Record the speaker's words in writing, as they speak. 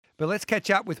But let's catch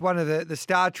up with one of the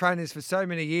star trainers for so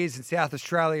many years in South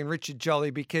Australia, and Richard Jolly,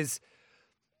 because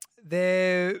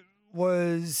there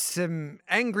was some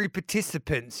angry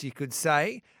participants, you could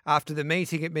say, after the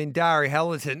meeting at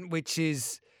Mindari-Hellerton, which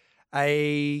is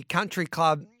a country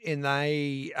club in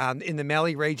the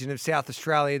Mallee region of South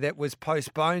Australia that was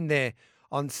postponed there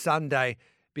on Sunday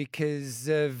because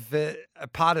of a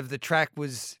part of the track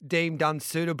was deemed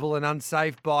unsuitable and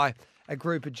unsafe by a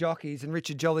group of jockeys. And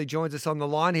Richard Jolly joins us on the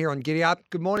line here on Giddy Up.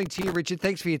 Good morning to you, Richard.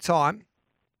 Thanks for your time.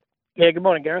 Yeah, good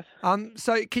morning, Gareth.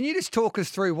 So can you just talk us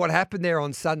through what happened there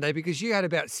on Sunday? Because you had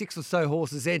about 6 or so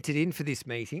horses entered in for this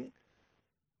meeting.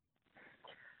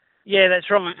 Yeah, that's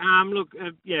right.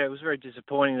 It was very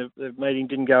disappointing. The meeting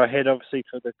didn't go ahead, obviously,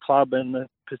 for the club and the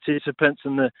participants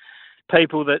and the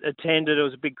people that attended. It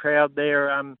was a big crowd there.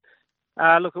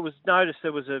 It was noticed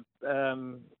there was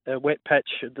a wet patch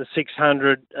at the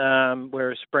 600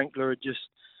 where a sprinkler had just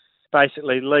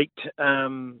basically leaked. There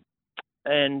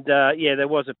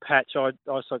was a patch. I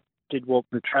did walk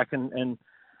the track and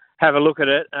have a look at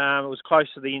it. It was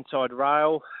close to the inside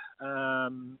rail.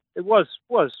 It was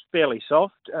fairly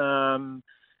soft,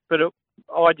 but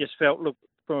I just felt, look,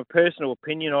 from a personal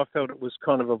opinion, I felt it was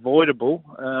kind of avoidable.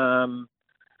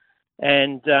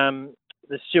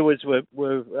 The stewards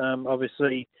were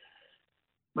obviously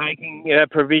making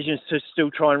provisions to still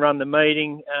try and run the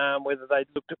meeting, whether they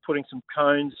looked at putting some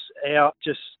cones out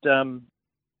just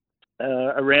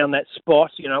around that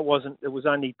spot. It was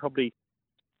only probably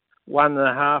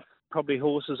 1.5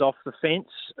 horses off the fence.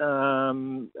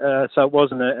 So it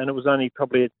wasn't, and it was only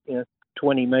probably a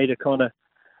 20 metre kind of,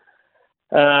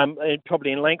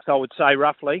 probably in length, I would say,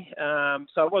 roughly.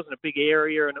 So it wasn't a big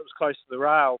area, and it was close to the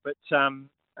rail. But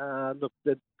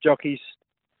the jockeys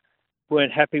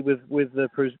weren't happy with the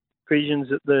provisions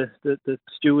that the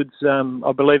stewards.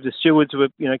 I believe the stewards were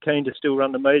keen to still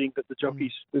run the meeting, but the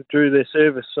jockeys withdrew their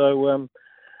service. So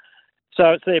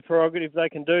it's their prerogative; they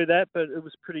can do that. But it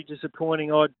was pretty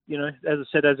disappointing. As I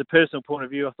said, as a personal point of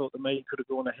view, I thought the meeting could have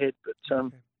gone ahead, but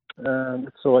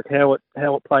that's like how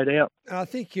it played out. I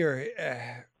think you're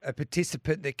a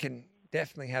participant that can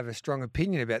definitely have a strong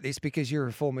opinion about this because you're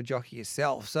a former jockey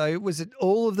yourself. So was it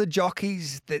all of the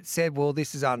jockeys that said, well,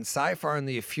 this is unsafe, or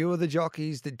only a few of the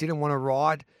jockeys that didn't want to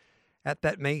ride at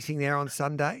that meeting there on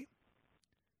Sunday?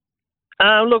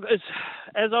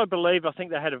 As I believe, I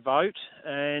think they had a vote,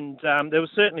 and there were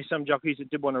certainly some jockeys that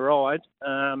did want to ride.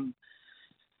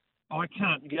 I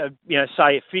can't,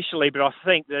 say officially, but I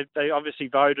think that they obviously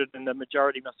voted, and the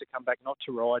majority must have come back not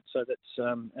to ride. So that's,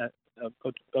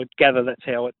 I gather that's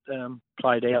how it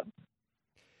played out.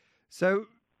 So,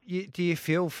 do you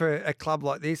feel for a club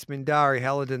like this,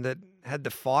 Mindari-Hellerton, that had to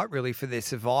fight really for their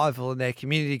survival, and their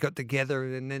community got together,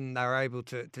 and then they were able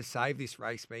to save this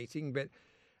race meeting? But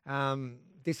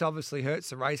this obviously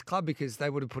hurts the race club because they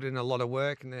would have put in a lot of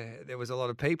work, and there was a lot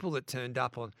of people that turned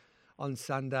up on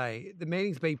Sunday. The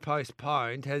meeting's been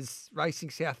postponed. Has Racing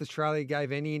South Australia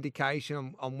gave any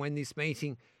indication on when this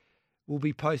meeting will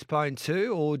be postponed to,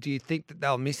 or do you think that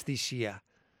they'll miss this year?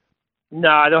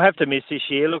 No, they'll have to miss this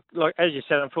year. Look, like as you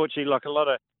said, unfortunately, like a lot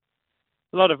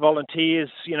of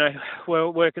volunteers,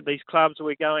 work at these clubs.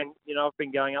 We're going, I've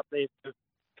been going up there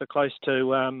for close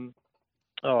to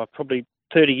probably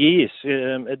 30 years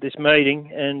at this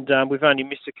meeting, and we've only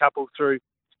missed a couple through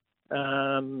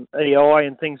EI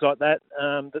and things like that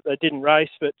that they didn't race,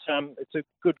 but it's a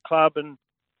good club, and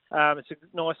it's a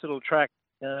nice little track.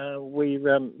 We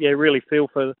really feel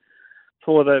for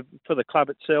the club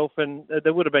itself, and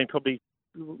there would have been probably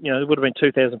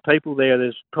 2,000 people there.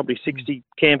 There's probably 60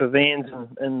 camper vans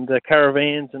and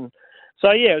caravans, and so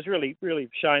it was really a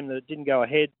shame that it didn't go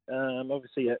ahead.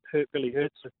 Obviously it really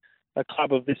hurts a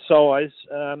club of this size.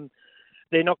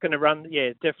 They're not going to run,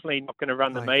 definitely not going to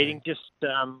run the meeting. Just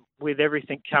with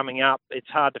everything coming up, it's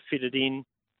hard to fit it in,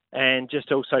 and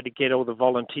just also to get all the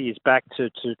volunteers back to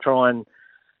try and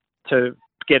to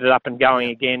get it up and going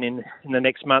again in the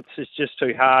next months is just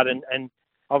too hard. And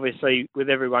obviously with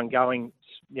everyone going,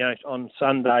 on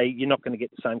Sunday, you're not going to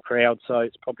get the same crowd, so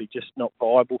it's probably just not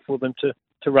viable for them to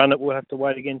run it. We'll have to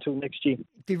wait again till next year.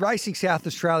 Did Racing South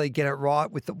Australia get it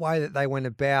right with the way that they went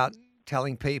about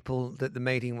telling people that the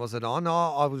meeting wasn't on?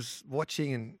 I was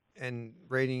watching and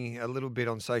reading a little bit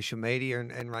on social media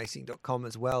and racing.com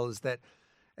as well, is that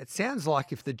it sounds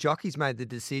like if the jockeys made the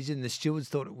decision, the stewards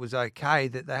thought it was okay,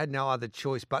 that they had no other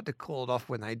choice but to call it off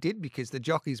when they did, because the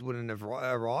jockeys wouldn't have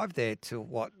arrived there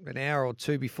till, an hour or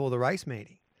two before the race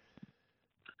meeting?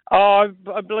 I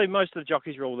believe most of the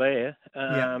jockeys were all there.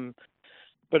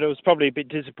 But it was probably a bit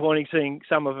disappointing seeing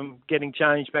some of them getting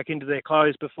changed back into their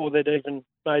clothes before they'd even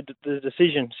made the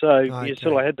decision. So you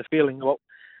sort of had the feeling,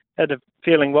 had a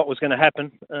feeling what was going to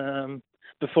happen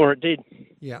before it did.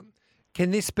 Yeah.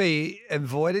 Can this be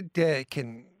avoided?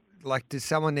 Does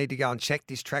someone need to go and check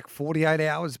this track 48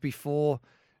 hours before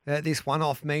this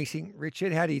one-off meeting,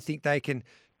 Richard? How do you think they can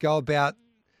go about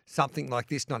something like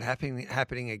this not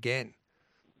happening again?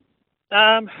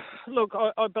 Look,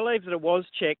 I believe that it was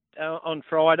checked on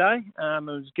Friday. It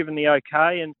was given the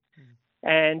okay,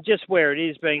 and just where it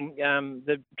is, being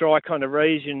the dry kind of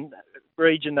region,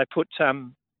 they put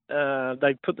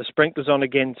the sprinklers on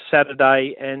again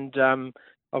Saturday, and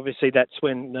obviously that's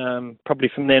when probably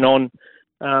from then on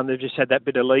they've just had that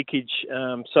bit of leakage.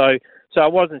 So I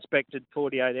was inspected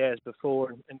 48 hours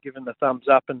before and given the thumbs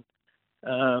up, and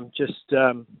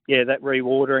that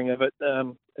rewatering of it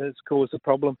has caused a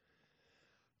problem.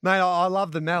 Mate, I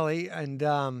love the Mallee, and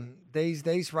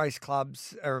these race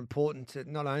clubs are important to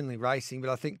not only racing, but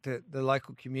I think to the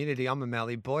local community. I'm a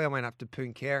Mallee boy. I went up to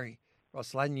Pooncarie.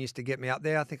 Ross Layden used to get me up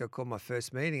there. I think I called my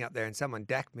first meeting up there, and someone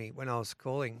dacked me when I was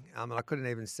calling, and I couldn't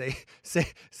even see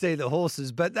the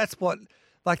horses. But that's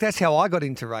how I got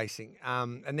into racing.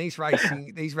 And these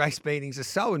race meetings are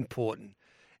so important.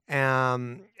 They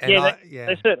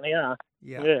certainly are.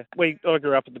 Yeah. I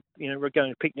grew up at we're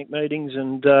going to picnic meetings,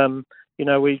 and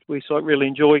we sort of really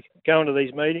enjoy going to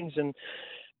these meetings, and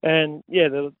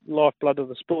the lifeblood of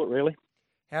the sport, really.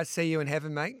 How's See You in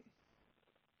Heaven, mate?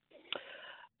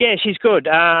 Yeah, she's good.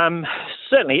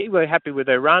 Certainly, we're happy with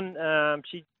her run.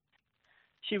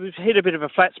 She was hit a bit of a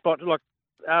flat spot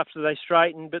after they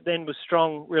straightened, but then was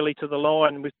strong really to the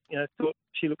line. Thought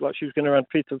she looked like she was going to run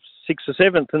 5th or 6th or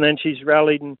 7th, and then she's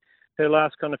rallied, and her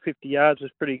last kind of 50 yards was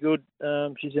pretty good.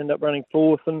 She's ended up running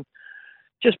 4th, and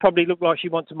just probably looked like she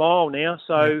wants a mile now.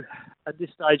 So At this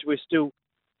stage, we're still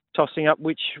tossing up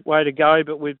which way to go,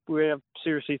 but we're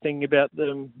seriously thinking about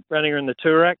running her in the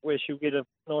Toorak, where she'll get a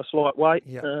nice light weight.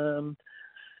 Yeah.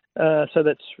 So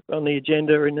that's on the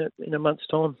agenda in a month's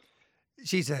time.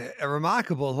 She's a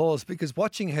remarkable horse, because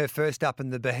watching her first up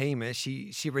in the Behemoth,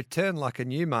 she returned like a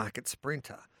Newmarket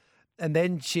sprinter. And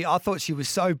then I thought she was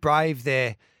so brave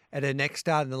there at her next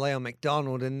start in the Leon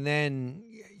McDonald. And then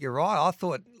you're right, I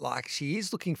thought she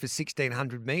is looking for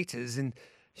 1,600 metres, and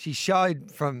she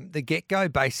showed from the get-go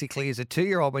basically as a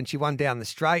 2-year-old when she won down the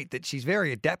straight that she's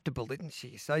very adaptable, didn't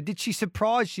she? So did she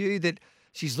surprise you that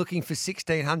she's looking for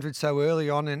 1,600 so early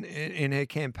on in her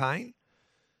campaign?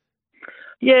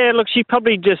 Yeah, look, she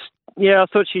probably I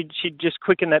thought she'd just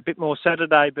quicken that bit more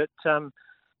Saturday, but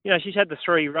she's had the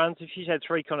 3 runs. She's had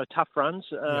 3 kind of tough runs.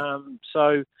 I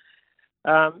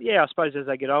suppose as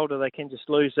they get older, they can just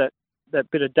lose that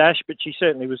bit of dash, but she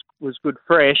certainly was good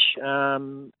fresh.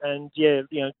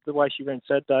 The way she ran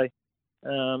Saturday,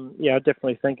 I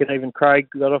definitely think, and even Craig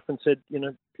got off and said,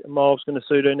 a mile's going to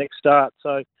suit her next start.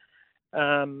 So,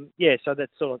 so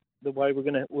that's sort of the way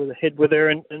we'll head with her,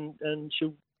 and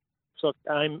she'll sort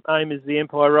of aim is the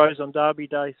Empire Rose on Derby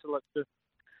Day, select the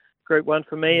Group 1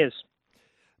 for Mares.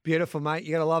 Beautiful, mate.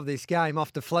 You got to love this game.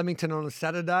 Off to Flemington on a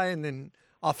Saturday, and then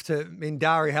off to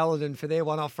Mindari Halidon for their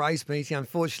one-off race meeting.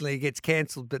 Unfortunately, it gets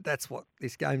cancelled, but that's what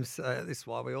this game's. This is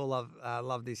why we all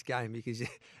love this game, because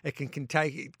it can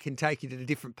take you to the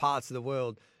different parts of the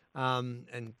world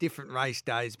and different race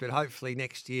days. But hopefully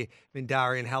next year,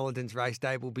 Mindari and Halidon's race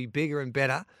day will be bigger and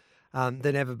better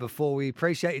than ever before. We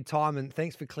appreciate your time, and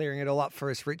thanks for clearing it all up for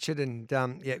us, Richard. And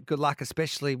good luck,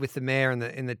 especially with the mare and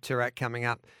in the Toorak coming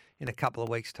up in a couple of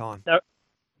weeks' time.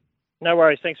 No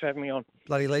worries. Thanks for having me on.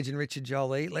 Bloody legend, Richard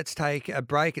Jolie. Let's take a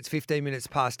break. It's 15 minutes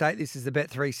past 8. This is the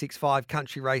Bet365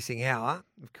 Country Racing Hour,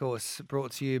 of course,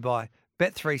 brought to you by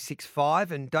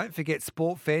Bet365. And don't forget,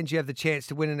 sport fans, you have the chance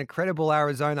to win an incredible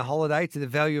Arizona holiday to the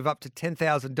value of up to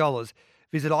 $10,000.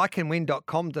 Visit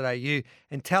iCanWin.com.au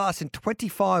and tell us in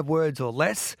 25 words or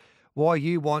less why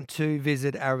you want to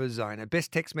visit Arizona.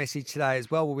 Best text message today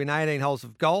as well will win 18 holes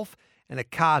of golf and a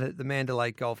card at the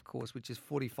Mandalay Golf Course, which is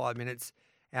 45 minutes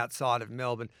outside of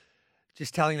Melbourne.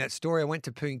 Just telling that story, I went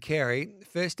to Pooncarie.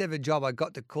 First ever job, I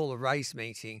got to call a race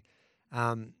meeting.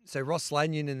 So Ross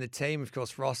Lanyon and the team, of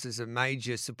course, Ross is a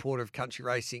major supporter of country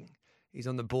racing. He's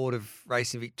on the board of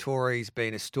Racing Victoria. He's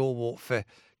been a stalwart for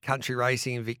country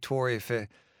racing in Victoria for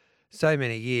so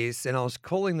many years. And I was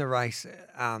calling the race.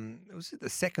 It was the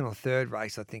 2nd or 3rd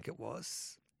race, I think it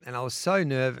was. And I was so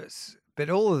nervous. But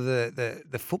all of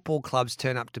the football clubs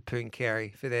turn up to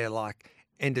Pooncarie for their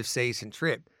end of season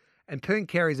trip. And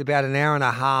Pooncarie is about an hour and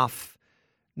a half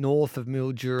north of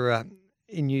Mildura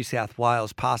in New South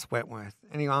Wales, past Wentworth.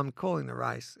 Anyway, I'm calling the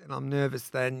race and I'm nervous.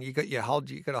 Then you got to hold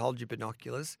your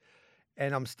binoculars,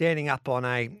 and I'm standing up on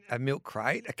a milk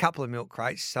crate, a couple of milk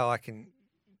crates, so I can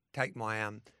take my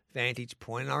vantage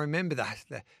point. And I remember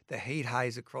the heat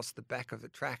haze across the back of the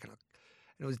track,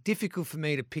 and it was difficult for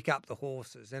me to pick up the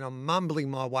horses. And I'm mumbling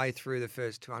my way through the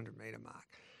first 200-metre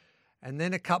mark. And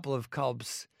then a couple of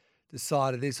cobs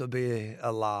decided this will be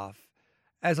a laugh.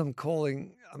 As I'm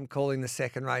calling the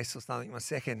second race or something,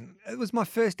 it was my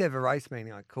first ever race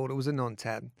meeting I called. It was a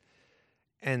non-tab.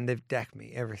 And they've dacked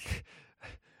me,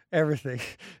 everything.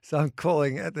 So I'm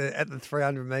calling at the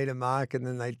 300-metre mark, and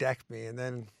then they dacked me. And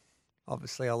then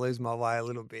obviously I lose my way a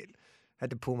little bit. Had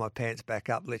to pull my pants back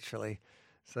up, literally.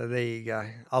 So there you go.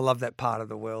 I love that part of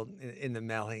the world in the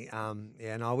Mallee.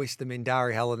 And I wish the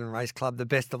Mindari Halidon Race Club the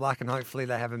best of luck, and hopefully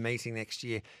they have a meeting next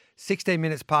year. 16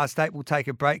 minutes past 8. We'll take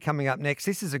a break. Coming up next,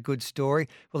 this is a good story.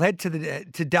 We'll head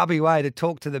to WA to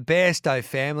talk to the Bairstow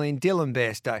family, and Dylan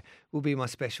Bairstow will be my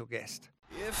special guest.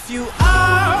 If you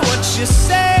are what you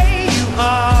say you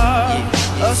are,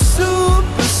 a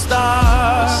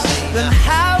superstar, then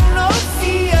have no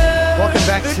fear. Welcome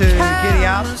back to Giddy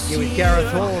Up. You're with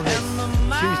Gareth Hall on this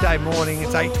Tuesday morning.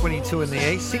 It's 8:22 in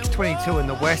the east, 6:22 in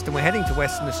the west, and we're heading to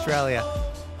Western Australia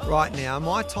right now.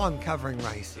 My time covering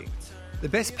racing. The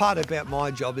best part about my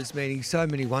job is meeting so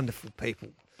many wonderful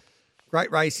people.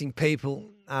 Great racing people.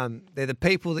 They're the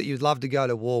people that you'd love to go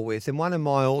to war with. And one of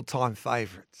my all-time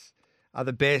favourites are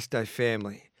the Bairstow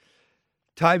family.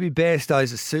 Toby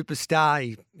Bairstow's a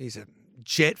superstar. He's a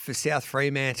jet for South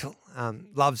Fremantle.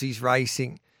 Loves his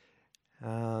racing.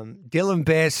 Dylan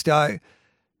Bairstow,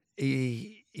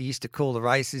 he used to call the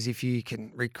races, if you can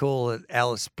recall, at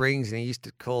Alice Springs, and he used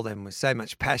to call them with so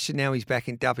much passion. Now he's back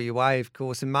in WA, of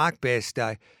course. And Mark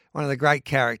Bairstow, one of the great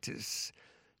characters.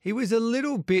 He was a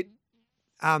little bit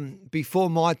before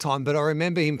my time, but I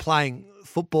remember him playing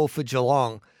football for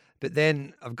Geelong. But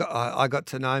then I got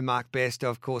to know Mark Bairstow,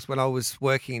 of course, when I was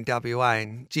working in WA.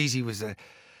 And geez, he's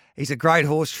a great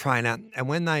horse trainer. And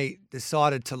when they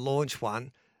decided to launch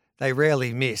one, they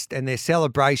rarely missed, and their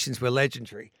celebrations were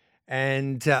legendary.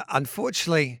 And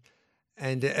unfortunately,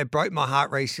 and it broke my heart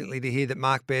recently to hear that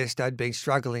Mark Bairstow had been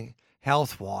struggling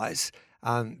health-wise,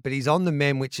 but he's on the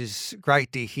mend, which is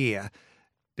great to hear.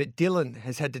 But Dylan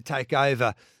has had to take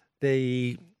over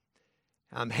the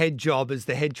head job as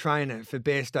the head trainer for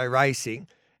Bairstow Racing,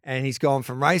 and he's gone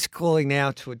from race calling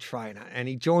now to a trainer, and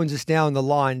he joins us now on the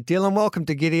line. Dylan, welcome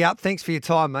to Giddy Up. Thanks for your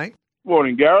time, mate.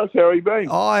 Morning, Gareth. How are you been?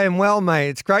 I am well, mate.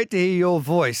 It's great to hear your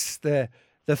voice, the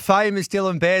famous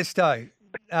Dylan Bairstow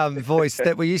voice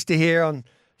that we used to hear on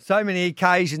so many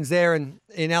occasions there in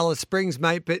Alice Springs,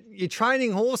 mate. But you're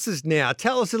training horses now.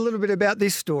 Tell us a little bit about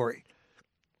this story.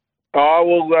 Oh,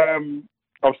 well,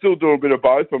 I'm still doing a bit of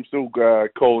both. I'm still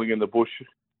calling in the bush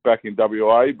back in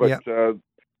WA, but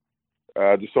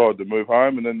decided to move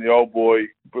home. And then the old boy, it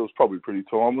was probably pretty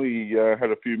timely. He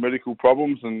had a few medical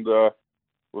problems and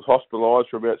was hospitalised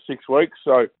for about 6 weeks.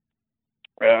 So,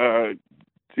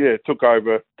 took out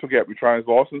my trainer's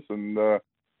licence, and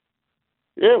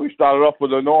we started off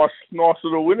with a nice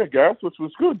little winner, Gareth, which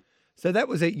was good. So that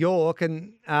was at York,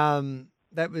 and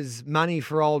that was money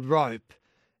for old rope,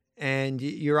 and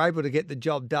you're able to get the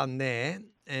job done there,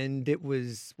 and it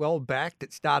was well backed.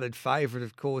 It started favourite,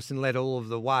 of course, and led all of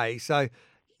the way. So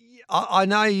I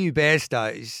know you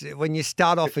Bairstows, when you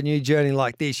start off a new journey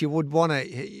like this, you wanted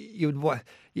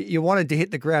to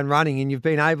hit the ground running, and you've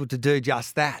been able to do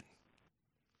just that.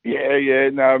 Yeah.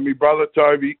 No, my brother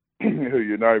Toby, who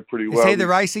you know pretty well. Is he the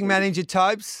racing manager,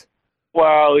 Tobes?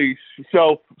 Well, he's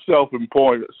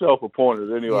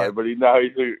self-appointed anyway. Yeah. But he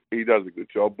does a good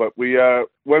job. But we,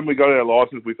 when we got our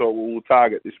license, we thought, well, we'll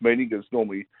target this meeting because it's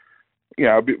normally,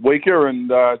 a bit weaker,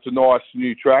 and it's a nice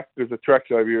new track because the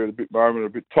tracks over here at a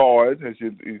bit tired, as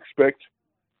you'd expect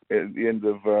at the end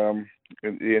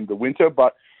of winter.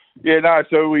 But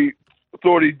so we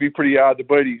thought he'd be pretty hard to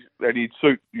beat, and he'd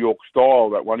suit York style.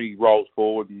 That one, he rolls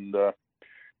forward and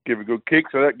give a good kick.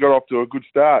 So that got off to a good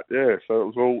start. Yeah, so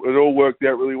it all worked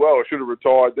out really well. I should have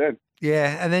retired then.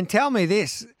 Yeah, and then tell me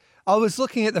this: I was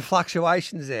looking at the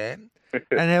fluctuations there.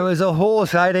 And there was a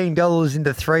horse $18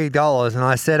 into $3, and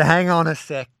I said, "Hang on a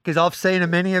sec," because I've seen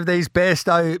many of these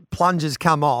Bairstow plungers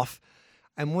come off,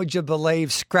 and would you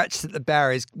believe, scratched at the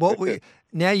barriers. Now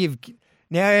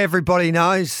everybody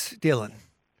knows, Dylan.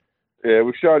 Yeah,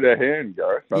 we showed our hand,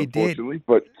 Gareth, unfortunately,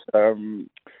 but we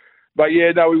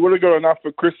would have got enough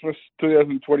for Christmas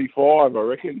 2025, I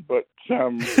reckon. But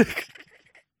that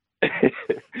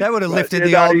would have lifted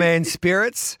the old man's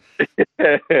spirits.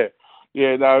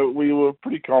 Yeah, no, we were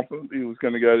pretty confident he was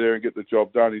going to go there and get the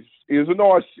job done. He's a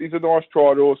nice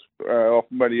tried horse off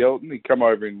Matty Elton. He come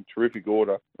over in terrific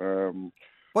order.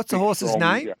 What's the horse's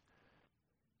name?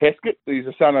 Heskett. He's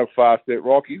a son of Fast Out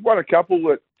Rock. He's won a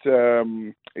couple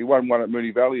he won one at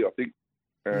Moonee Valley, I think.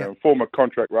 Former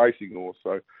contract racing horse.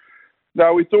 So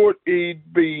No, we thought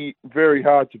he'd be very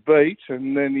hard to beat,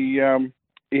 and then he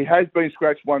has been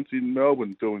scratched once in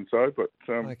Melbourne doing so, but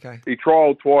Okay. he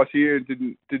trialled twice here and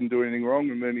didn't do anything wrong,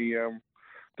 and then he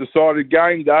decided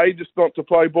game day just not to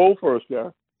play ball for us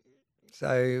now.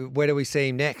 So where do we see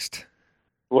him next?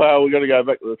 Well, we've got to go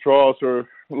back to the trials for a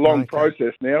long Okay.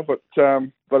 process now, but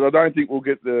I don't think we'll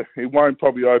get it won't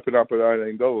probably open up at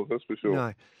 $18, that's for sure.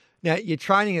 No. Now, you're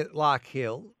training at Lark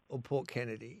Hill or Port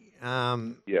Kennedy.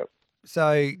 Yeah.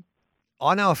 So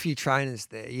I know a few trainers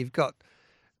there. You've got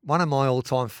one of my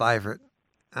all-time favourite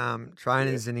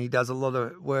trainers, and he does a lot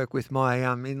of work with my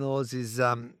in-laws, is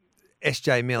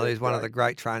SJ Miller, who's one of the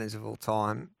great trainers of all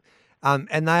time.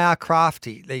 And they are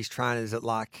crafty, these trainers at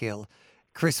Lark Hill.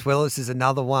 Chris Willis is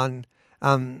another one.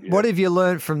 What have you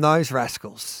learned from those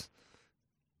rascals?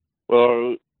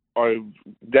 Well,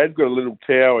 Dad's got a little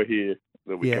tower here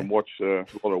that we Yeah. can watch a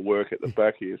lot of work at the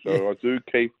back here. So I do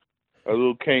keep a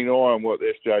little keen eye on what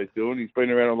SJ's doing. He's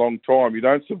been around a long time. You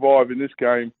don't survive in this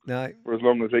game No. for as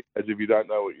long as he has if you don't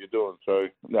know what you're doing. So,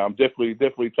 no, I'm definitely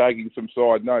taking some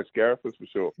side notes, Gareth, that's for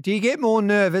sure. Do you get more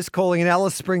nervous calling an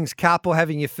Alice Springs Cup or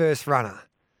having your first runner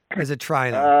as a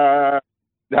trainer?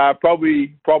 No,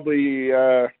 probably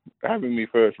having me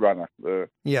first runner.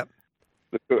 Yep.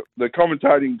 The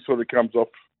commentating sort of comes off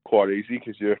quite easy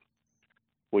because you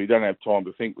don't have time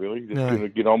to think really. You're just going to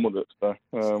get on with it. So,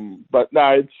 but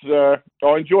no, it's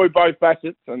I enjoy both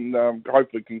facets and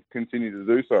hopefully can continue to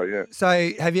do so. Yeah.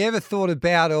 So have you ever thought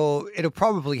about, or it'll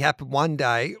probably happen one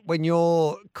day, when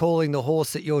you're calling the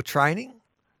horse that you're training?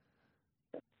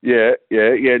 Yeah.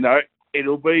 No,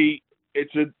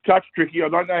 it's a touch tricky. I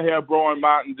don't know how Brian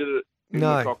Martin did it in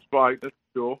the Cox Plate, that's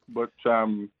for sure.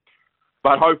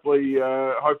 But hopefully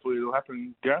it'll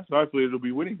happen, Gus. Hopefully it'll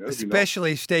be winning.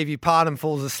 Especially if Stevie Parham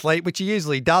falls asleep, which he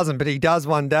usually doesn't, but he does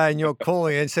one day, and you're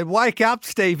calling and said, "Wake up,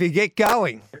 Stevie, get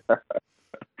going."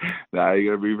 No, you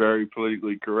got to be very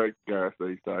politically correct, Gareth,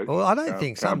 these days. Well, I don't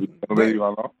think so.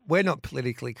 We're not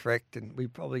politically correct, and we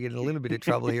probably get in a little bit of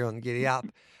trouble here on Giddy Up.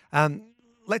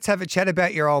 Let's have a chat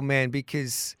about your old man,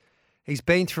 because he's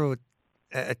been through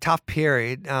a tough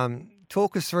period.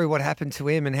 Talk us through what happened to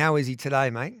him and how is he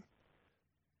today, mate?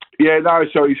 Yeah, no,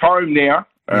 so he's home now,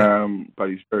 but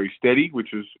he's very steady,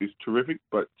 which is terrific.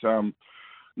 But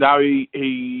no,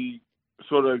 he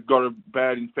sort of got a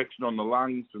bad infection on the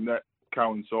lungs, and that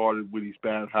coincided with his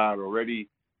bad heart already.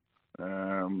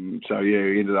 So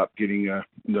yeah, he ended up getting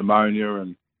pneumonia,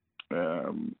 and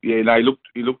he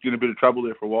looked in a bit of trouble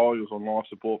there for a while. He was on life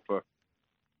support for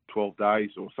 12 days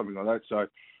or something like that. So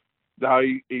no,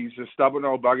 he's a stubborn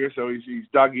old bugger, so he's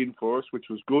dug in for us, which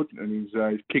was good, and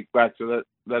he's kicked back. So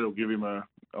that'll give him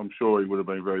I'm sure he would have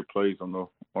been very pleased on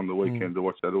the weekend to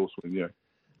watch that horse win. Yeah.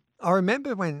 I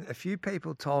remember when a few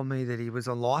people told me that he was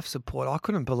on life support. I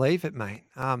couldn't believe it, mate.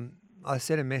 I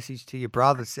sent a message to your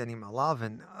brother, sent him my love,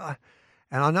 and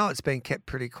I know it's been kept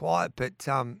pretty quiet, but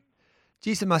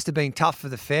geez, it must have been tough for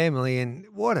the family. And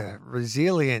what a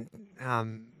resilient,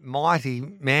 mighty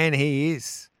man he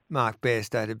is, Mark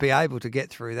Bairstow, to be able to get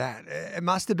through that. It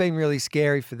must have been really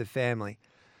scary for the family.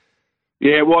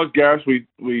 Yeah, it was, Gareth.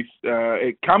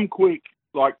 It come quick.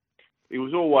 Like, he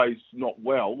was always not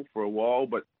well for a while,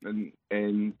 but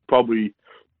and probably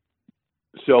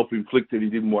self-inflicted. He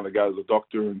didn't want to go to the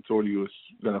doctor and thought he was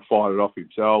going to fight it off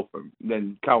himself. And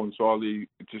then coincidentally,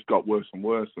 it just got worse and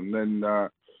worse. And then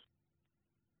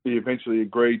he eventually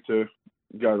agreed to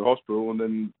go to the hospital, and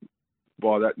then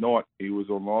by that night, he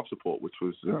was on life support, which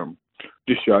was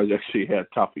just shows actually how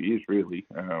tough he is, really.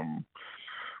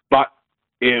 But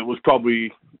yeah, it was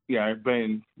probably,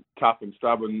 being tough and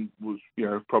stubborn was,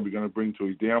 probably going to bring to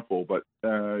his downfall. But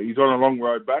he's on a long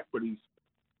road back, but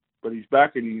he's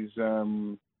back, and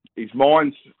his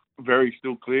mind's very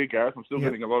still clear, Gareth. I'm still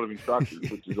getting a lot of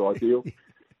instructions, which is ideal.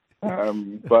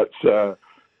 But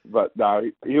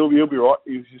no, he'll be right.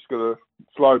 He's just got a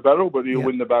slow battle, but he'll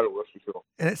win the battle, that's for sure.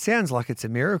 And it sounds like it's a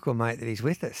miracle, mate, that he's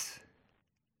with us.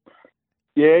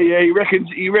 Yeah, he reckons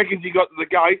he got to the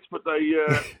gates, but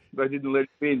they didn't let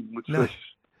him in,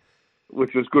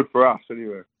 which was good for us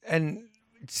anyway. And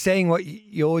seeing what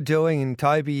you're doing and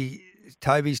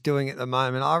Toby's doing at the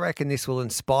moment, I reckon this will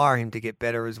inspire him to get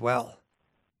better as well.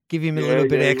 Give him a little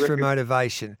bit extra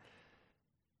motivation.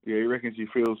 Yeah, he reckons he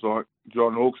feels like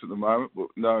John Hawkes at the moment, but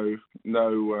no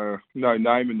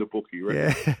name in the book, he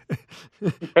reckons.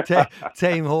 Yeah.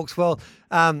 Team Hawkes. Well,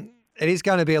 it is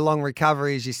going to be a long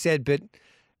recovery, as you said, but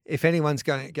if anyone's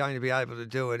going to be able to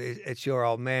do it, it's your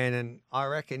old man. And I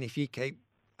reckon if you keep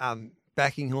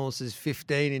backing horses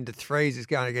 15 into threes, it's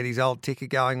going to get his old ticker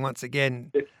going once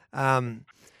again. And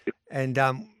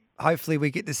hopefully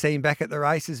we get to see him back at the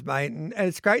races, mate. And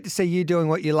it's great to see you doing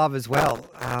what you love as well.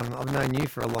 I've known you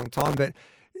for a long time, but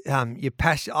your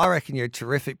passion, I reckon you're a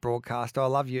terrific broadcaster. I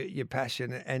love your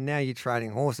passion, and now you're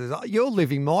training horses. You're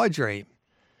living my dream.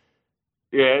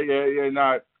 Yeah.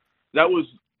 No,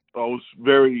 I was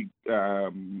very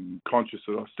conscious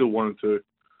that I still wanted to,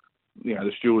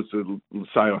 the stewards to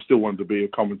say I still wanted to be a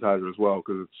commentator as well,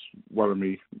 because it's one of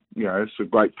me, it's a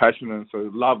great passion and it's a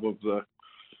love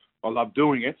I love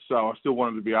doing it. So I still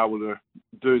wanted to be able to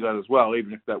do that as well,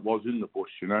 even if that was in the bush,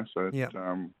 So, yeah.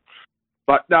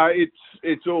 But no,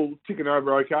 it's all ticking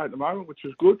over okay at the moment, which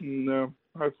is good, and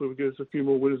hopefully we get us a few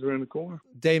more winners around the corner.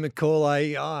 D.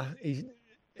 McCauley,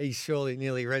 he's surely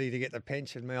nearly ready to get the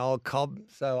pension, my old cob.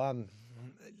 So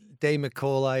D.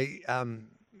 McCauley,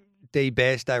 D.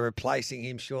 Bairstow replacing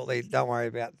him shortly. Don't worry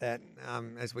about that.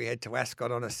 As we head to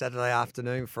Ascot on a Saturday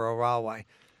afternoon for a railway,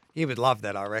 he would love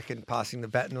that, I reckon. Passing the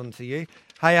baton on to you.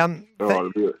 Hey,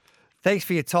 thanks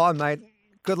for your time, mate.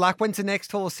 Good luck. When's the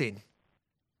next horse in?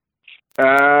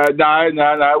 No.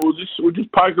 We'll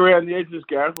just poke around the edges,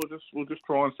 Gareth. We'll just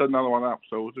try and set another one up.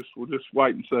 So we'll just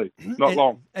wait and see. Not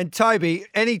long. And Toby,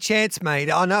 any chance,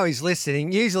 mate? I know he's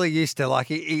listening. Usually used to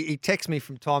he texts me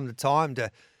from time to time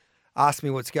to ask me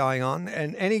what's going on.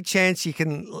 And any chance you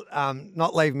can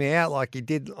not leave me out like you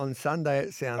did on Sunday?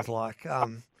 It sounds like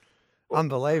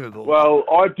unbelievable. Well,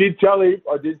 I did tell him.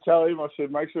 I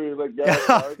said make sure you let Gareth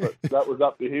know, but that was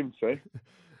up to him. See.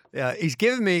 Yeah, he's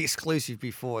given me exclusive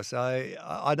before, so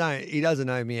I don't. He doesn't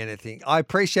owe me anything. I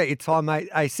appreciate your time, mate.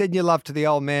 Hey, send your love to the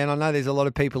old man. I know there's a lot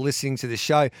of people listening to the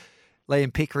show.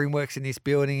 Liam Pickering works in this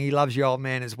building. He loves your old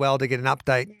man as well. To get an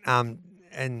update,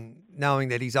 and knowing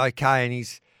that he's okay and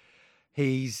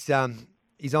he's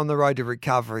on the road to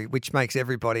recovery, which makes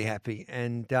everybody happy.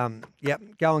 And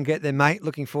go and get there, mate.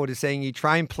 Looking forward to seeing you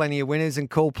train plenty of winners and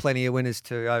call plenty of winners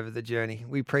too over the journey.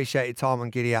 We appreciate your time on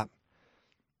Giddy Up.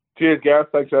 Cheers, Gareth.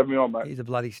 Thanks for having me on, mate. He's a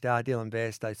bloody star, Dylan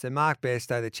Bairstow. So Mark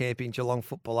Bairstow, the champion Geelong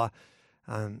footballer,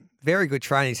 very good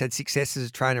trainer. He's had success as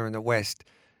a trainer in the West.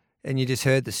 And you just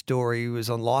heard the story. He was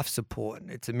on life support.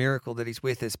 It's a miracle that he's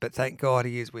with us, but thank God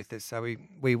he is with us. So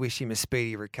we wish him a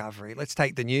speedy recovery. Let's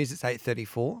take the news. It's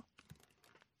 8:34.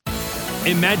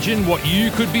 Imagine what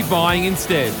you could be buying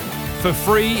instead. For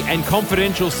free and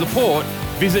confidential support,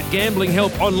 visit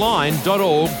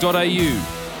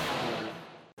gamblinghelponline.org.au.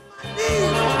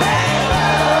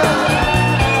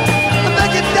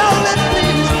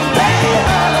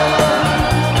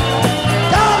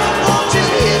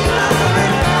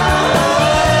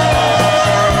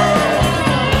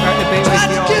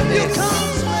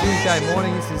 Tuesday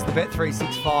morning, this is the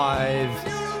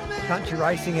Bet365 Country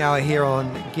Racing Hour here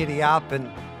on Giddy Up, and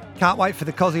can't wait for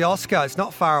the Kosciuszko. It's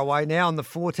not far away now on the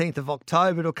 14th of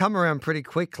October. It'll come around pretty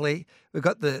quickly. We've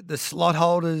got the slot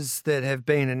holders that have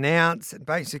been announced, and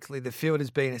basically the field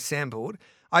has been assembled.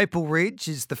 Opal Ridge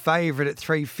is the favourite at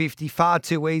 $3.50, Far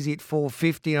Too Easy at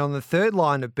 $4.50. And on the third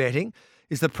line of betting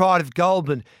is the Pride of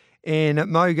Goulburn in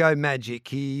Mogo Magic.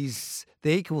 He's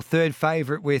the equal third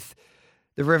favourite with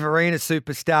the Riverina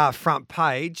superstar Front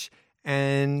Page.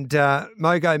 And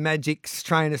Mogo Magic's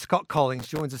trainer Scott Collins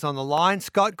joins us on the line.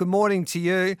 Scott, good morning to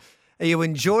you. Are you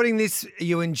enjoying this? Are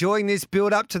you enjoying this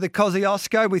build up to the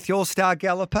Kosciuszko with your star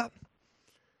galloper?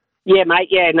 Yeah, mate.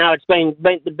 Yeah, no, it's been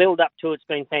the build up to it's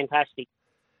been fantastic.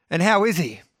 And how is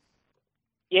he?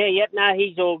 Yeah, yep. No,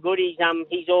 he's all good. He's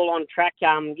all on track.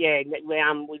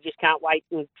 We just can't wait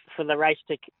for the race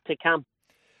to come.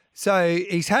 So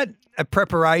he's had a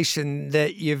preparation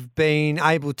that you've been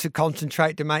able to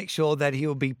concentrate to make sure that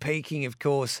he'll be peaking, of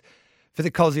course, for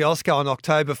the Kosciuszko on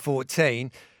October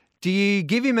 14. Do you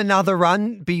give him another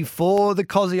run before the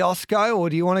Kosciuszko, or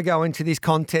do you want to go into this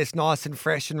contest nice and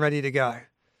fresh and ready to go?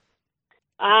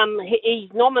 He's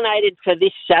nominated for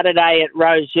this Saturday at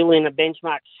Rose Hill in a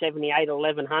benchmark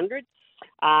 78-1100.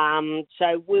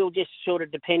 So we'll just sort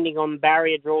of, depending on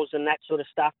barrier draws and that sort of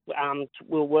stuff,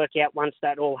 we'll work out once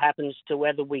that all happens to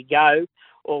whether we go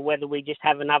or whether we just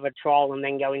have another trial and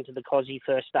then go into the Cosy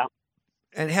first up.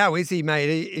 And how is he,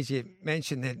 mate? As you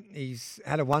mentioned that he's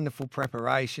had a wonderful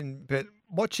preparation, but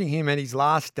watching him at his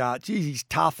last start, geez, he's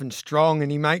tough and strong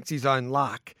and he makes his own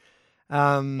luck.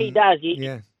 He does.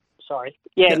 Yeah. Sorry.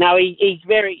 Yeah. No, he's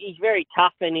very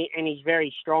tough and he's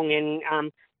very strong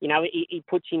and he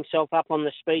puts himself up on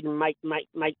the speed and makes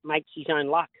his own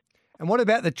luck. And what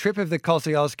about the trip of the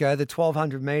Kosciuszko, the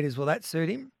 1,200 metres? Will that suit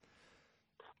him?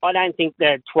 I don't think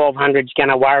the 1,200's going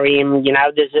to worry him. You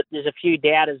know, there's a few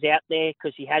doubters out there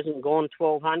because he hasn't gone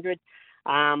 1,200.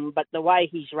 But the way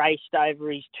he's raced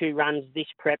over his 2 runs this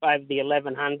prep over the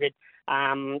 1100,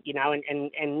 and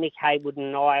Nick Haywood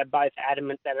and I are both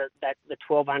adamant that the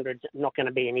 1200 is not going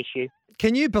to be an issue.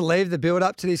 Can you believe the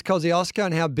build-up to this Kosciuszko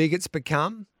and how big it's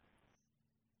become?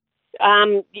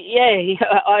 I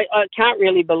can't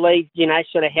really believe,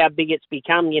 sort of how big it's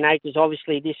become, because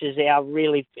obviously this is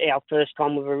our first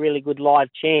time with a really good live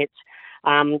chance,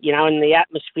 and the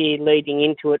atmosphere leading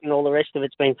into it and all the rest of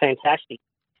it's been fantastic.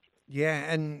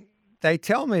 Yeah, and they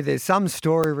tell me there's some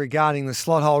story regarding the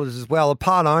slot holders as well. A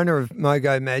part owner of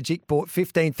Mogo Magic bought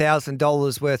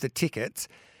 $15,000 worth of tickets,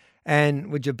 and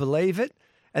would you believe it?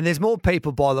 And there's more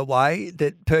people, by the way,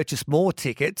 that purchase more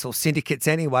tickets, or syndicates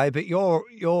anyway, but your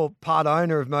part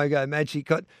owner of Mogo Magic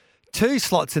got 2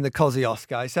 slots in the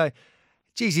Kosciuszko. So,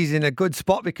 geez, he's in a good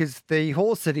spot, because the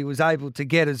horse that he was able to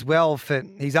get as well for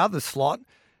his other slot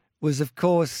was, of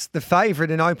course, the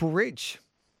favourite in Opal Ridge.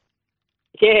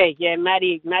 Yeah,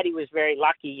 Matty was very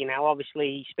lucky. Obviously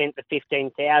he spent the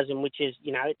 $15,000, which is,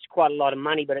 it's quite a lot of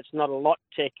money, but it's not a lot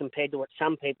compared to what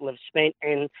some people have spent.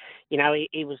 And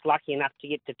he was lucky enough to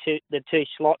get the two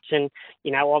slots, and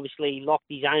obviously he locked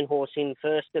his own horse in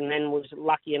first, and then was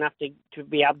lucky enough to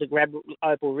be able to grab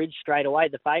Opal Ridge straight away,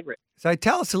 the favourite. So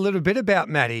tell us a little bit about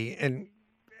Matty and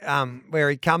where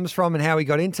he comes from and how he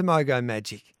got into Mogo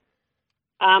Magic.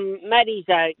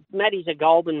 Matty's a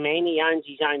Goulburn man. He owns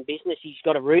his own business. He's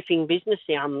got a roofing business.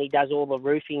 He does all the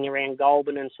roofing around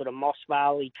Goulburn and sort of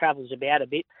Mossvale. He travels about a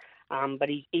bit, but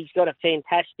he's got a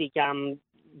fantastic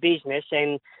business.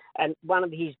 And one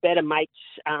of his better mates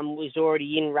was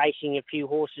already in racing a few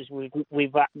horses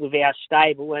with our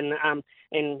stable, and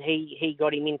he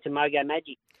got him into Mogo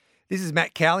Magic. This is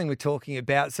Matt Cowling we're talking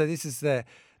about. So this is the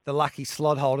lucky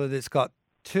slot holder that's got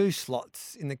 2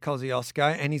 slots in the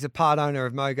Kosciuszko, and he's a part owner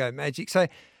of Mogo Magic. So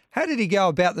how did he go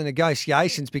about the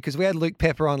negotiations? Because we had Luke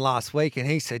Pepper on last week, and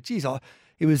he said, geez,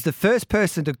 he was the first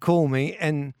person to call me,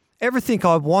 and everything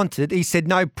I wanted, he said,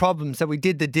 no problem. So we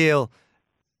did the deal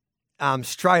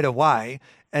straight away.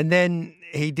 And then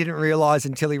he didn't realise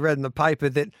until he read in the paper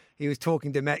that he was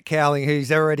talking to Matt Cowling,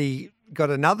 who's already got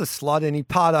another slot, and he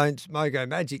part owns Mogo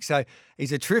Magic. So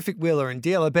he's a terrific wheeler and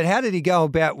dealer. But how did he go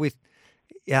about with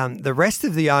the rest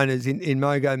of the owners in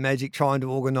Mogo Magic trying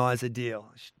to organise a deal?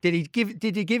 Did you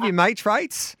give your mates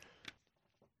rates?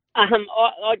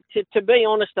 To be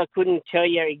honest, I couldn't tell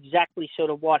you exactly sort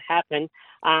of what happened,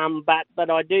 but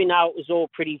I do know it was all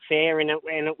pretty fair, and it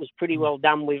was pretty well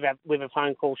done with a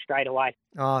phone call straight away.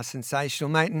 Oh, sensational,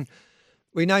 mate! And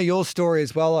we know your story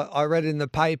as well. I read in the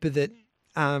paper that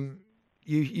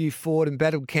you fought and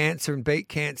battled cancer and beat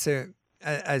cancer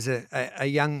as a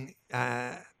young.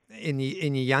 In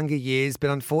your younger years, but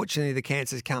unfortunately the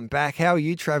cancer's come back. How are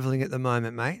you travelling at the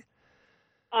moment, mate?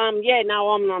 I'm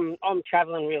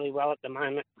travelling really well at the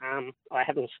moment. I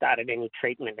haven't started any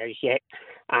treatment as yet.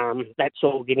 That's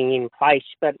all getting in place,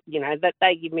 but that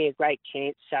they give me a great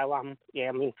chance. So I'm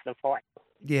in for the fight.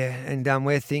 Yeah, and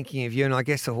we're thinking of you, and I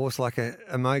guess a horse like a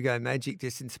Mogo Magic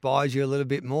just inspires you a little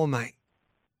bit more, mate.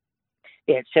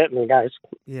 Yeah, it certainly does.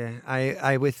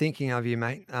 Yeah, we're thinking of you,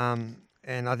 mate.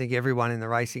 And I think everyone in the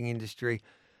racing industry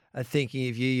are thinking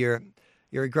of you.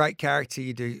 You're a great character.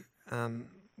 You do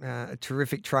a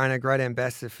terrific trainer, great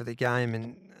ambassador for the game,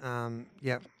 and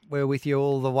we're with you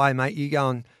all the way, mate. You go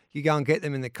and get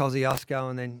them in the Kosciuszko,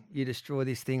 and then you destroy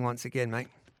this thing once again, mate.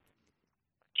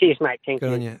 Cheers, mate. Thank you.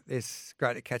 Good on you. It's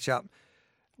great to catch up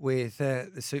with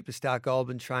the superstar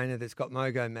Goulburn trainer that's got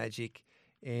Mogo Magic,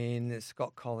 and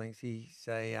Scott Collins. He's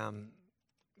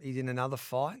in another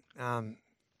fight.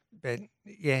 But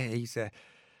yeah, he's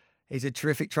a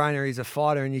terrific trainer. He's a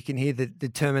fighter, and you can hear the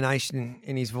determination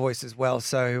in his voice as well.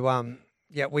 So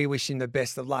we wish him the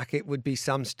best of luck. It would be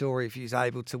some story if he was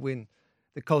able to win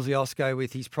the Kosciuszko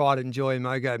with his pride and joy,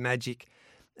 Mogo Magic,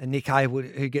 and Nick Haywood,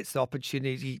 who gets the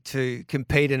opportunity to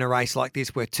compete in a race like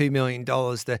this worth $2 million,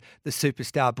 the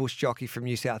superstar bush jockey from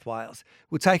New South Wales.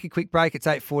 We'll take a quick break. It's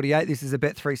 8:48. This is a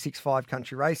Bet365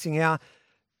 Country Racing Hour.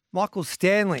 Michael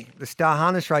Stanley, the Star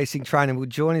Harness Racing trainer, will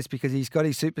join us because he's got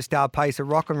his superstar pacer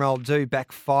Rock and Roll Do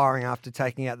back firing after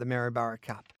taking out the Maryborough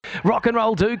Cup. Rock and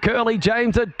Roll Do, Curly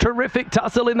James, a terrific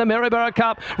tussle in the Maryborough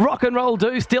Cup. Rock and Roll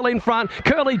Do still in front.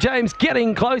 Curly James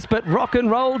getting close, but Rock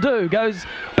and Roll Do goes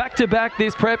back-to-back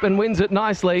this prep and wins it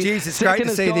nicely. Jeez, it's great to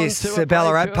see this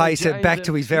Ballarat pacer back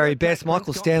to his very best.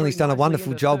 Michael Stanley's done a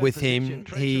wonderful job with him.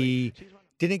 He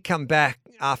didn't come back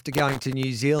after going to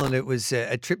New Zealand. It was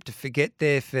a trip to forget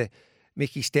there for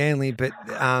Mickey Stanley, but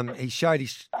he showed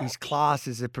his class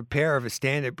as a preparer of a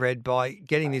standard bred by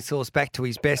getting this horse back to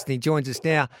his best, and he joins us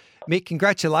now. Mick,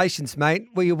 congratulations, mate.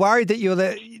 Were you worried that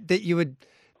you would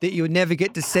that you would never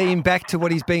get to see him back to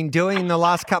what he's been doing in the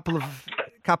last couple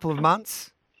of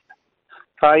months?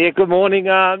 Yeah, good morning.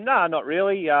 No, not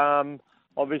really.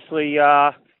 Obviously,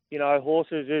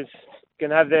 horses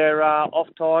can have their off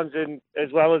times and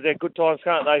as well as their good times,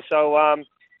 can't they? So,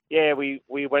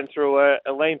 we went through a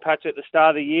lean patch at the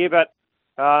start of the year, but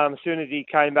as soon as he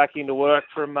came back into work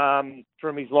from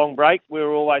his long break, we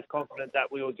were always confident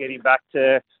that we would get him back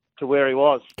to where he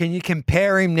was. Can you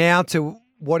compare him now to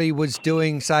what he was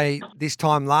doing, say, this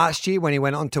time last year when he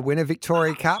went on to win a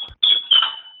Victoria Cup?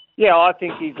 Yeah, I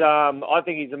think he's a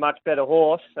much better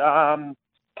horse. I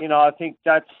think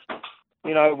that's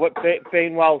what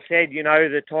Beanwell said.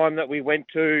 The time that we went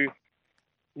to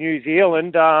New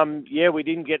Zealand, we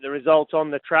didn't get the results on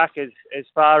the track as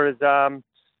far as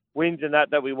wins and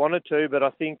that we wanted to. But I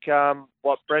think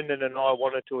what Brendan and I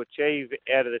wanted to achieve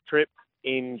out of the trip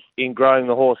in growing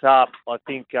the horse up, I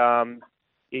think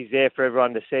he's there for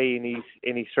everyone to see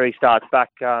in his 3 starts back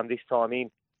this time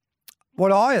in.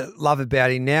 What I love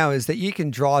about him now is that you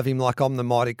can drive him like I'm the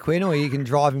Mighty Quinn, or you can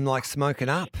drive him like Smoking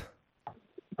Up.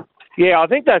 Yeah, I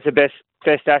think that's the best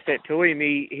asset to him.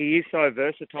 He is so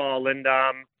versatile, and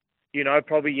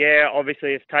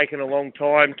obviously it's taken a long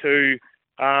time to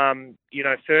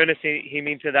furnace him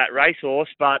into that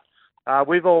racehorse, but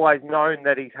we've always known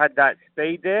that he's had that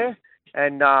speed there,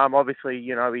 and obviously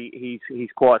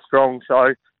he's quite strong.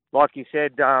 So, like you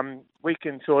said, we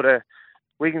can sort of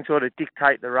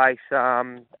dictate the race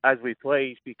as we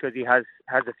please because he has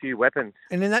a few weapons.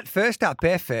 And in that first up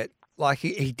effort, like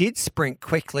he did sprint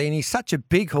quickly, and he's such a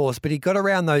big horse, but he got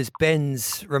around those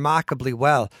bends remarkably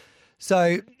well.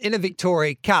 So in a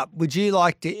Victoria Cup, would you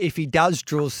like to, if he does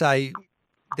draw, say,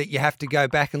 that you have to go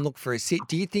back and look for a sit,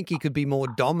 do you think he could be more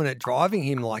dominant driving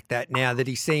him like that now that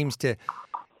he seems to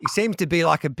be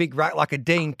like a big rat, like a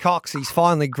Dean Cox? He's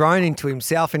finally grown into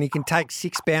himself and he can take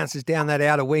 6 bounces down that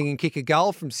outer wing and kick a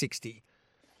goal from 60.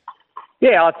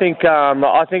 Yeah, I think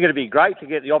it'd be great to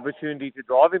get the opportunity to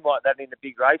drive him like that in a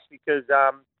big race because,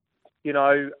 he's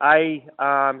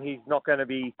not going to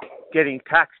be getting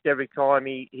taxed every time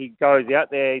he goes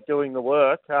out there doing the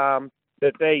work.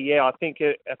 But B, I think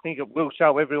it will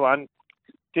show everyone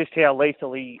just how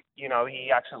lethally,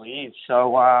 he actually is.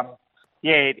 So,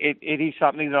 it is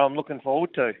something that I'm looking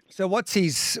forward to. So what's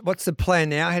the plan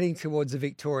now heading towards the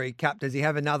Victoria Cup? Does he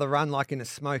have another run like in a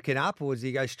Smoking Up, or does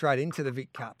he go straight into the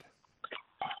Vic Cup?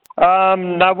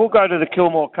 No, we'll go to the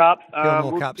Kilmore Cup.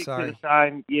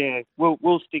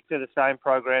 We'll stick to the same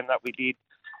program that we did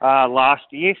last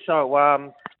year.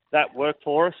 So that worked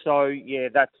for us. So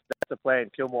that's the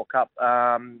plan. Kilmore Cup.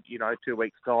 2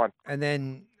 weeks time. And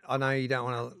then I know you don't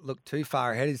want to look too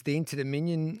far ahead. Is the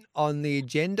Inter-Dominion on the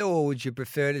agenda, or would you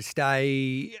prefer to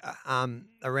stay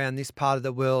around this part of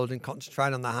the world and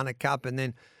concentrate on the Hunter Cup? And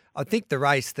then I think the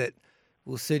race that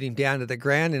will suit him down to the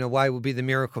ground in a way will be the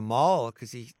Miracle Mile,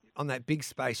 because he, on that big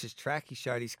spacious track, he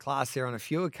showed his class there on a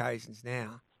few occasions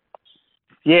now.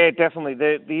 Yeah, definitely.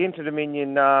 The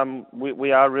Inter-Dominion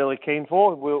we are really keen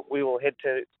for. We will head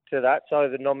to that. So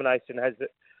the nomination has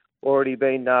already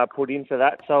been put in for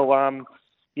that. So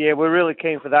we're really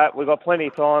keen for that. We've got plenty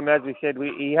of time. As we said,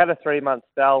 he had a 3-month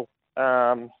spell,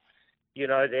 there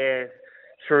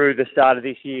through the start of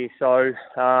this year. So,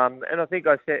 and I think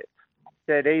I said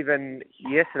even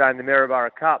yesterday in the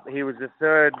Maryborough Cup, he was the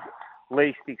 3rd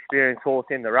least experienced horse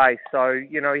in the race. So,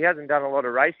 he hasn't done a lot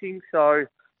of racing. So,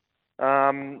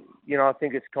 I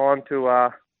think it's time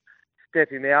to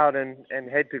step him out and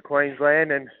head to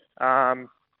Queensland. And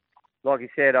like you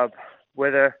said,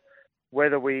 whether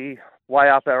we weigh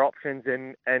up our options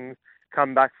and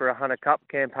come back for a Hunter Cup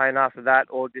campaign after that,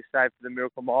 or just stay for the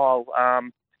Miracle Mile,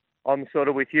 I'm sort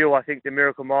of with you. I think the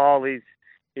Miracle Mile is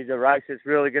a race that's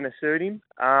really going to suit him.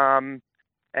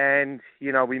 And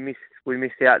we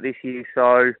missed out this year,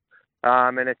 so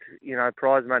and it's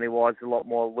prize money wise a lot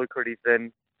more lucrative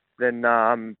than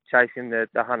chasing the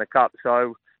Hunter Cup.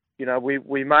 So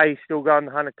we may still go in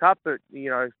the Hunter Cup, but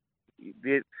the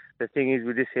thing is,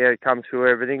 we just see how it comes through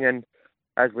everything, and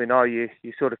as we know, you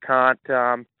sort of can't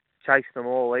chase them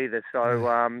all either.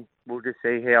 So we'll just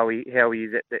see how he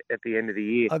is at the end of the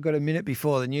year. I've got a minute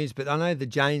before the news, but I know the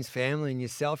James family and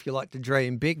yourself, you like to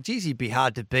dream big. Geez, you'd be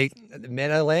hard to beat at the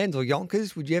Meadowlands or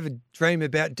Yonkers. Would you ever dream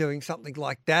about doing something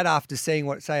like that after seeing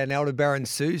what, say, an Aldebaran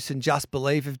Seuss and Just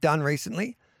Believe have done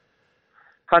recently?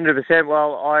 100%.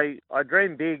 Well, I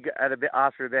dreamed big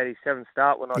after about his 7th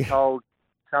start when I told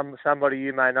somebody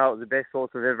you may know it was the best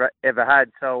horse I've ever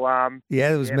had. So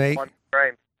it was me.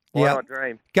 Why not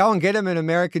dream? Go and get him in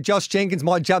America. Josh Jenkins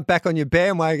might jump back on your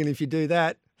bandwagon if you do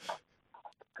that.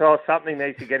 Oh, something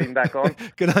needs to get him back on.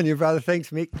 Good on you, brother.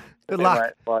 Thanks, Mick. Good Yeah, luck.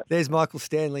 mate. Bye. There's Michael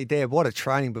Stanley there. What a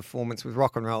training performance with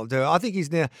Rock and Roll Do. I think he's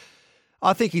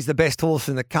the best horse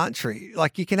in the country.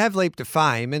 Like, you can have Leap to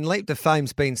Fame, and Leap to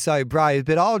Fame's been so brave,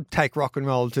 but I would take Rock and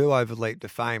Roll Do over Leap to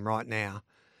Fame right now.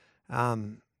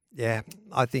 Yeah,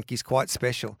 I think he's quite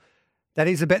special. That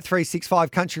is a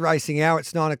Bet365 Country Racing Hour.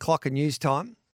 It's 9 o'clock at news time.